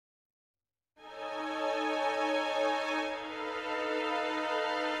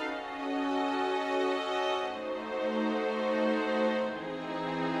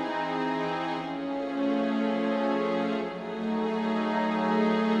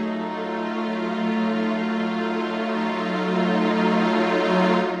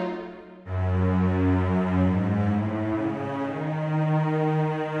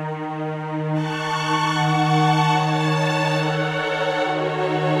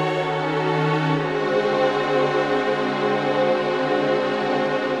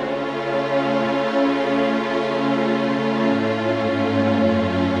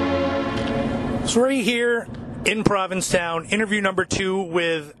So we're here in Provincetown, interview number 2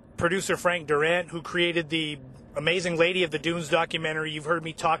 with producer Frank Durant, who created the amazing Lady of the Dunes documentary. You've heard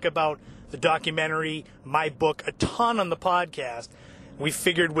me talk about the documentary, my book, a ton on the podcast. We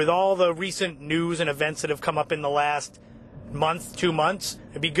figured with all the recent news and events that have come up in the last month, 2 months,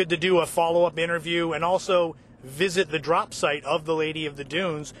 it'd be good to do a follow-up interview and also visit the drop site of the Lady of the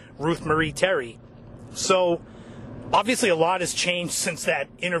Dunes, Ruth Marie Terry. So, obviously a lot has changed since that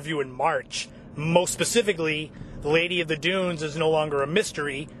interview in March. Most specifically, the Lady of the Dunes is no longer a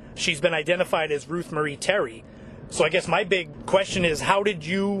mystery. She's been identified as Ruth Marie Terry. So I guess my big question is, how did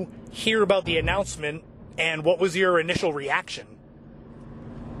you hear about the announcement, and what was your initial reaction?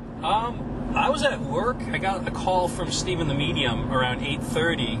 I was at work. I got a call from Stephen the Medium around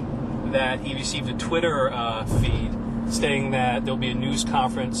 8:30 that he received a Twitter feed stating that there'll be a news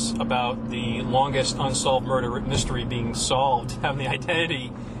conference about the longest unsolved murder mystery being solved, having the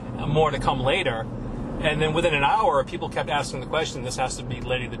identity, more to come later. And then within an hour, people kept asking the question, this has to be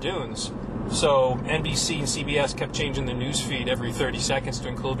Lady of the Dunes. So NBC and CBS kept changing the news feed every 30 seconds to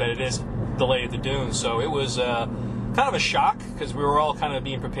include that it is the Lady of the Dunes. So it was kind of a shock, because we were all kind of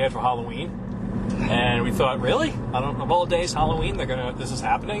being prepared for Halloween. And we thought, really? I don't know, of all days, Halloween, this is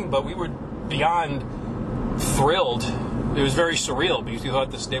happening? But we were beyond thrilled. It was very surreal, because we thought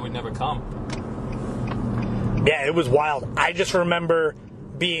this day would never come. Yeah, it was wild. I just remember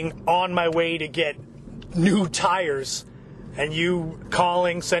being on my way to get new tires, and you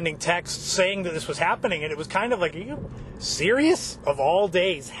calling, sending texts, saying that this was happening, and it was kind of like, are you serious? Of all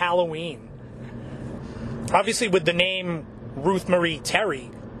days, Halloween. Obviously, with the name Ruth Marie Terry,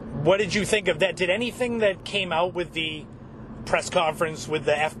 what did you think of that? Did anything that came out with the press conference, with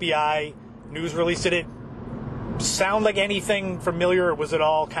the FBI news release, did it sound like anything familiar, or was it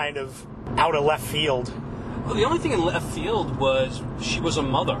all kind of out of left field? Well, the only thing in left field was she was a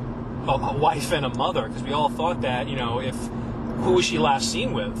mother, a wife and a mother, because we all thought that, who was she last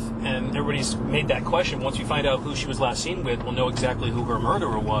seen with? And everybody's made that question. Once we find out who she was last seen with, we'll know exactly who her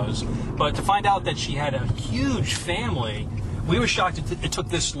murderer was. But to find out that she had a huge family, we were shocked it took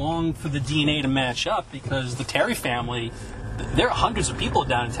this long for the DNA to match up, because the Terry family, there are hundreds of people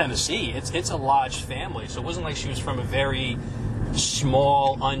down in Tennessee. It's a large family, so it wasn't like she was from a very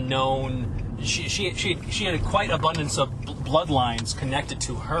small, unknown. She had quite abundance of bloodlines connected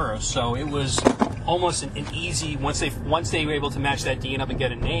to her, so it was almost an easy, once they were able to match that DNA up and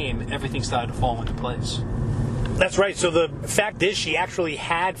get a name, everything started to fall into place. That's right. So the fact is, she actually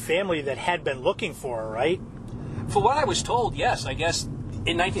had family that had been looking for her, right? For what I was told, yes. I guess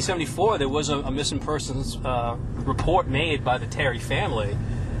in 1974 there was a missing persons report made by the Terry family,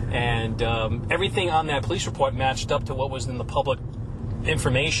 and everything on that police report matched up to what was in the public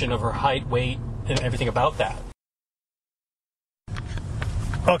information of her height, weight, and everything about that.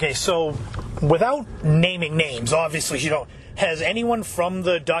 Okay, so without naming names, obviously you don't, has anyone from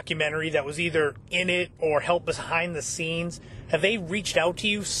the documentary that was either in it or helped behind the scenes, have they reached out to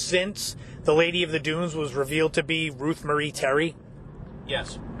you since the Lady of the Dunes was revealed to be Ruth Marie Terry?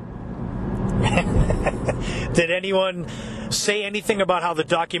 Yes. Did anyone say anything about how the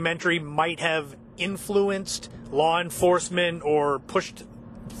documentary might have influenced law enforcement or pushed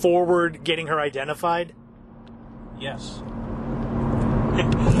forward getting her identified? Yes.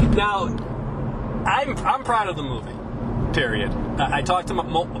 Now, I'm proud of the movie, period. I talked to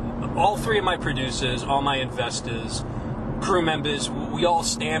all 3 of my producers, all my investors, crew members. We all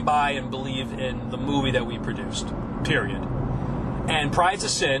stand by and believe in the movie that we produced, period. And pride's a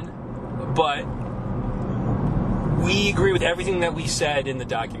sin, but we agree with everything that we said in the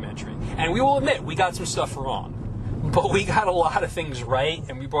documentary. And we will admit, we got some stuff wrong. But we got a lot of things right,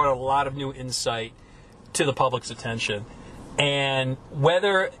 and we brought a lot of new insight to the public's attention. And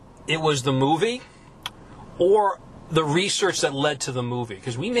whether it was the movie or the research that led to the movie,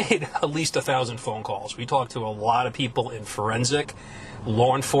 because we made at least 1,000 phone calls. We talked to a lot of people in forensic,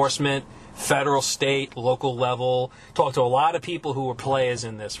 law enforcement, federal, state, local level. Talked to a lot of people who were players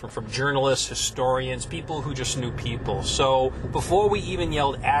in this, from journalists, historians, people who just knew people. So before we even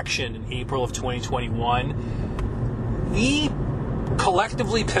yelled action in April of 2021, we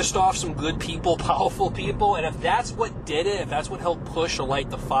collectively pissed off some good people, powerful people, and if that's what did it, if that's what helped push or light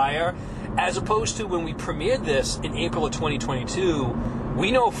the fire, as opposed to when we premiered this in April of 2022,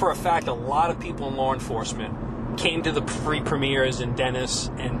 we know for a fact a lot of people in law enforcement came to the pre-premieres in Dennis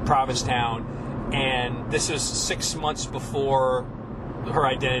and Provincetown, and this is 6 months before her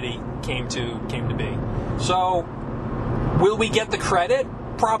identity came to be. So, will we get the credit?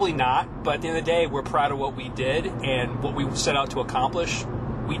 Probably not, but at the end of the day, we're proud of what we did, and what we set out to accomplish,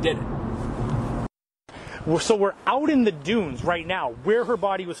 we did it. So we're out in the dunes right now, where her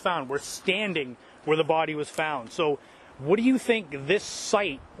body was found. We're standing where the body was found. So what do you think this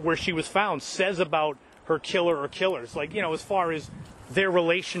site where she was found says about her killer or killers? Like, as far as their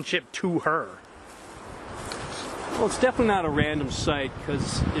relationship to her. Well, it's definitely not a random site,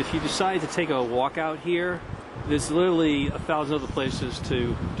 because if you decide to take a walk out here, there's literally 1,000 other places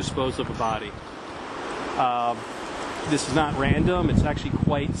to dispose of a body. This is not random. It's actually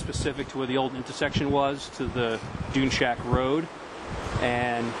quite specific to where the old intersection was, to the Dune Shack Road.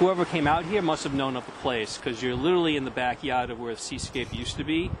 And whoever came out here must have known of the place, because you're literally in the backyard of where the seascape used to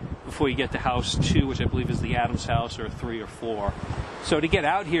be before you get to house 2, which I believe is the Adams house, or 3 or 4. So to get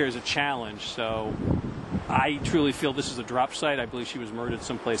out here is a challenge. So I truly feel this is a drop site. I believe she was murdered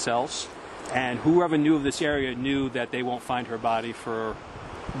someplace else. And whoever knew of this area knew that they won't find her body for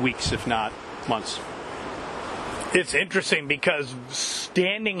weeks, if not months. It's interesting because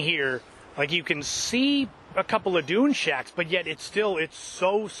standing here, like, you can see a couple of dune shacks, but yet it's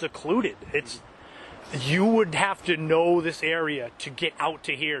so secluded. You would have to know this area to get out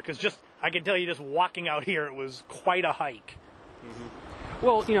to here, because I can tell you, just walking out here, it was quite a hike. Mm-hmm.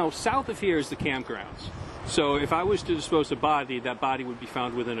 Well, south of here is the campgrounds. So if I was to dispose of a body, that body would be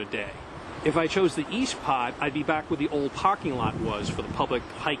found within a day. If I chose the east part, I'd be back where the old parking lot was for the public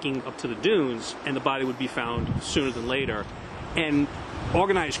hiking up to the dunes, and the body would be found sooner than later. And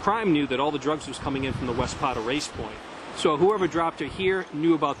organized crime knew that all the drugs was coming in from the west part of Race Point. So whoever dropped her here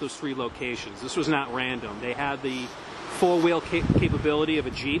knew about those 3 locations. This was not random. They had the 4-wheel capability of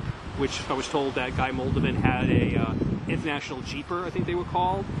a Jeep, which I was told that Guy Moldovan had a International Jeeper, I think they were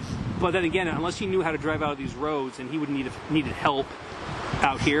called. But then again, unless he knew how to drive out of these roads, and he would needed help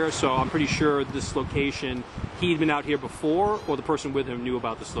out here, so I'm pretty sure this location, he'd been out here before, or the person with him knew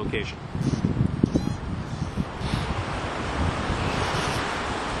about this location.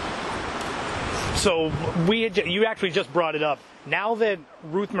 So you actually just brought it up. Now that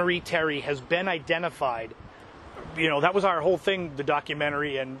Ruth Marie Terry has been identified, that was our whole thing, the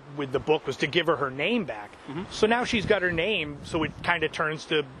documentary and with the book, was to give her name back. Mm-hmm. So now she's got her name, so it kind of turns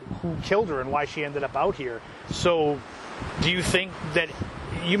to who killed her and why she ended up out here. So do you think that,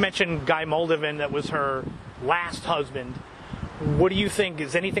 you mentioned Guy Moldovan, that was her last husband. What do you think?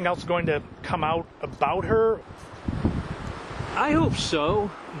 Is anything else going to come out about her? I hope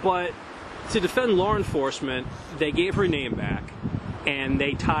so, but to defend law enforcement, they gave her name back, and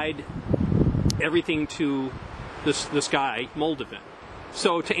they tied everything to this guy, Moldovan.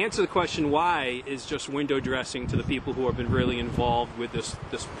 So to answer the question why is just window dressing to the people who have been really involved with this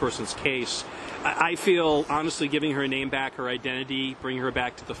person's case. I feel, honestly, giving her name back, her identity, bringing her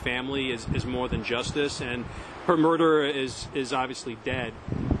back to the family is more than justice, and her murderer is obviously dead.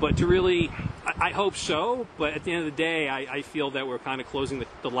 But to really, I hope so, but at the end of the day, I feel that we're kind of closing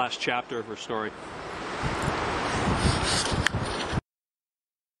the last chapter of her story.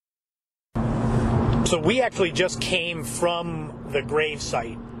 So we actually just came from the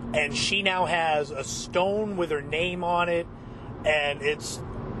gravesite, and she now has a stone with her name on it, and it's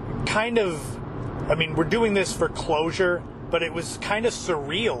kind of, we're doing this for closure, but it was kind of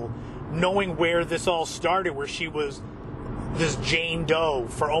surreal knowing where this all started, where she was this Jane Doe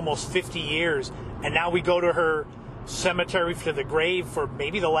for almost 50 years, and now we go to her cemetery to the grave for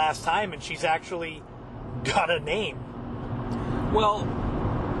maybe the last time, and she's actually got a name.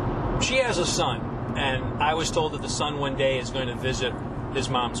 Well, she has a son. And I was told that the son one day is going to visit his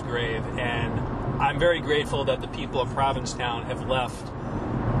mom's grave. And I'm very grateful that the people of Provincetown have left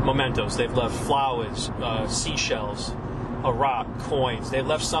mementos. They've left flowers, seashells, a rock, coins. They've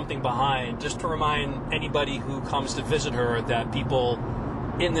left something behind just to remind anybody who comes to visit her that people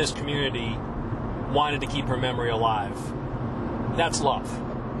in this community wanted to keep her memory alive. That's love.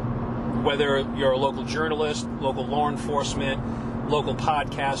 Whether you're a local journalist, local law enforcement, local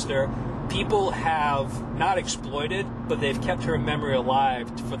podcaster, people have not exploited, but they've kept her memory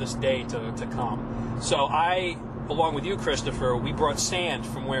alive for this day to come. So I, along with you, Christopher, we brought sand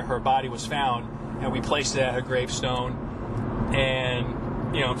from where her body was found, and we placed it at her gravestone.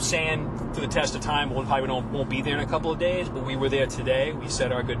 And, sand, to the test of time, won't be there in a couple of days, but we were there today. We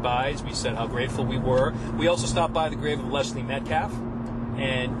said our goodbyes. We said how grateful we were. We also stopped by the grave of Leslie Metcalf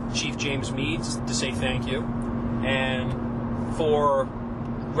and Chief James Meads to say thank you. And for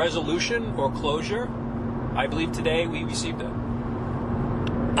resolution or closure, I believe today we received it.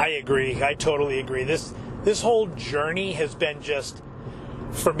 I agree. I totally agree. This whole journey has been just,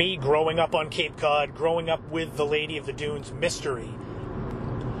 for me, growing up on Cape Cod, growing up with the Lady of the Dunes, mystery.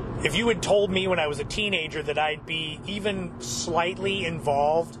 If you had told me when I was a teenager that I'd be even slightly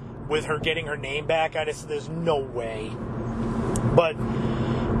involved with her getting her name back, I'd have said there's no way. But,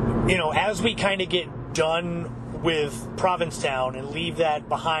 as we kind of get done with Provincetown and leave that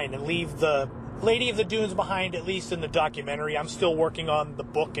behind and leave the Lady of the Dunes behind, at least in the documentary. I'm still working on the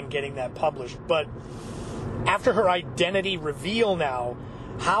book and getting that published. But after her identity reveal now,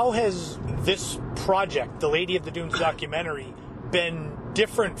 how has this project, the Lady of the Dunes documentary, been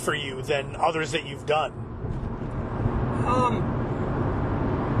different for you than others that you've done?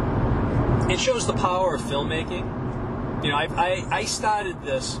 It shows the power of filmmaking. You know, I started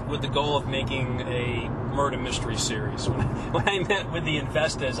this with the goal of making a murder mystery series. When I met with the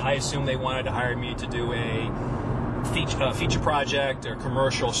investors, I assumed they wanted to hire me to do a feature project or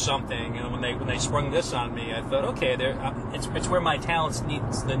commercial something. And when they sprung this on me, I thought, okay, it's where my talents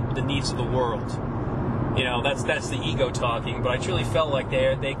meets the needs of the world. You know, that's the ego talking. But I truly felt like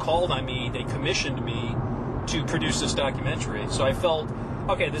they called on me, they commissioned me to produce this documentary. So I felt,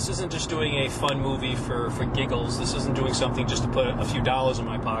 okay, this isn't just doing a fun movie for giggles. This isn't doing something just to put a few dollars in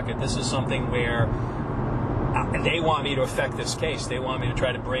my pocket. This is something where they want me to affect this case. They want me to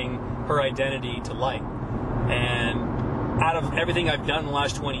try to bring her identity to light. And out of everything I've done in the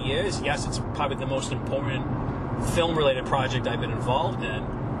last 20 years, yes, it's probably the most important film-related project I've been involved in.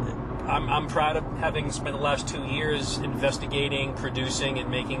 I'm proud of having spent the last 2 years investigating, producing, and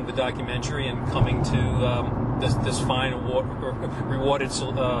making the documentary and coming to this fine rewarded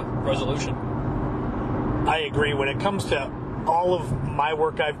resolution. I agree. When it comes to all of my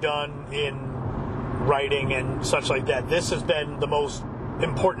work I've done in writing and such like that, this has been the most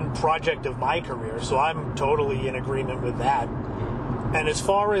important project of my career, so I'm totally in agreement with that. And as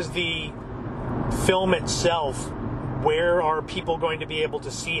far as the film itself, where are people going to be able to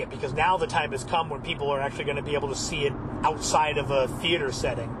see it? Because now the time has come when people are actually going to be able to see it outside of a theater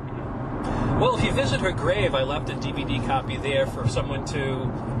setting. Well, if you visit her grave, I left a DVD copy there for someone to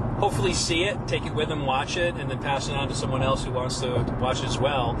hopefully see it, take it with them, watch it, and then pass it on to someone else who wants to watch it as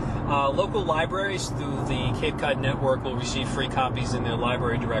well. Local libraries through the Cape Cod Network will receive free copies in their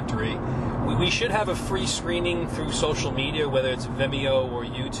library directory. We should have a free screening through social media, whether it's Vimeo or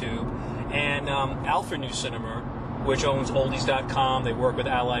YouTube. And Alpha New Cinema, which owns oldies.com, they work with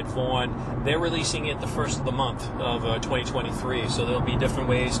Allied Vaughan, they're releasing it the first of the month of 2023. So there'll be different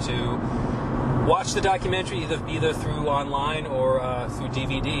ways to watch the documentary, either through online or through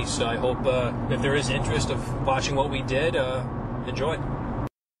DVD. So I hope if there is interest of watching what we did, enjoy.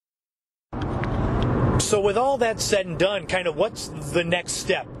 So with all that said and done, kind of what's the next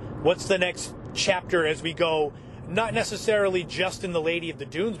step? What's the next chapter as we go, not necessarily just in the Lady of the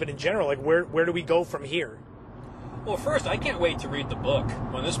Dunes, but in general, like where do we go from here? Well, first, I can't wait to read the book.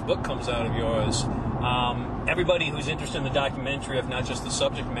 When this book comes out of yours, everybody who's interested in the documentary, if not just the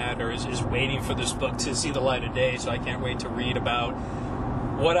subject matter, is waiting for this book to see the light of day. So I can't wait to read about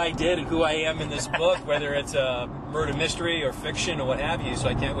what I did and who I am in this book, whether it's a murder mystery or fiction or what have you. So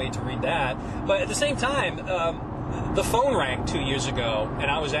I can't wait to read that. But at the same time, the phone rang 2 years ago,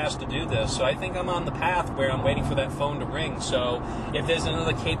 and I was asked to do this. So I think I'm on the path where I'm waiting for that phone to ring. So if there's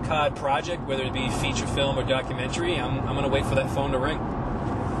another Cape Cod project, whether it be feature film or documentary, I'm going to wait for that phone to ring.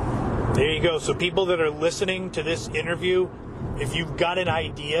 There you go. So people that are listening to this interview, if you've got an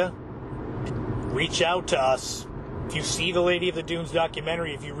idea, reach out to us. If you see the Lady of the Dunes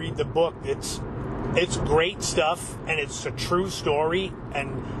documentary, if you read the book, it's great stuff, and it's a true story,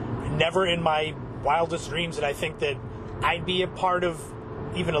 and never in my wildest dreams did I think that I'd be a part of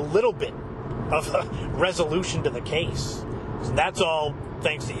even a little bit of a resolution to the case. So that's all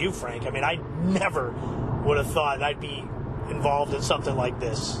thanks to you, Frank. I mean, I never would have thought I'd be involved in something like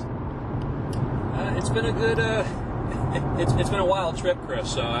this. It's been a good, it's been a wild trip,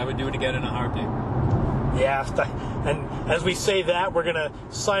 Chris, so I would do it again in a heartbeat. Yeah, and as we say that, we're going to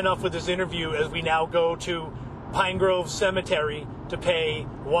sign off with this interview as we now go to Pine Grove Cemetery to pay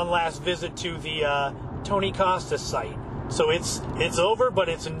one last visit to the Tony Costa site. So it's over, but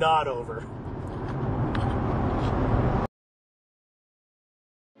it's not over.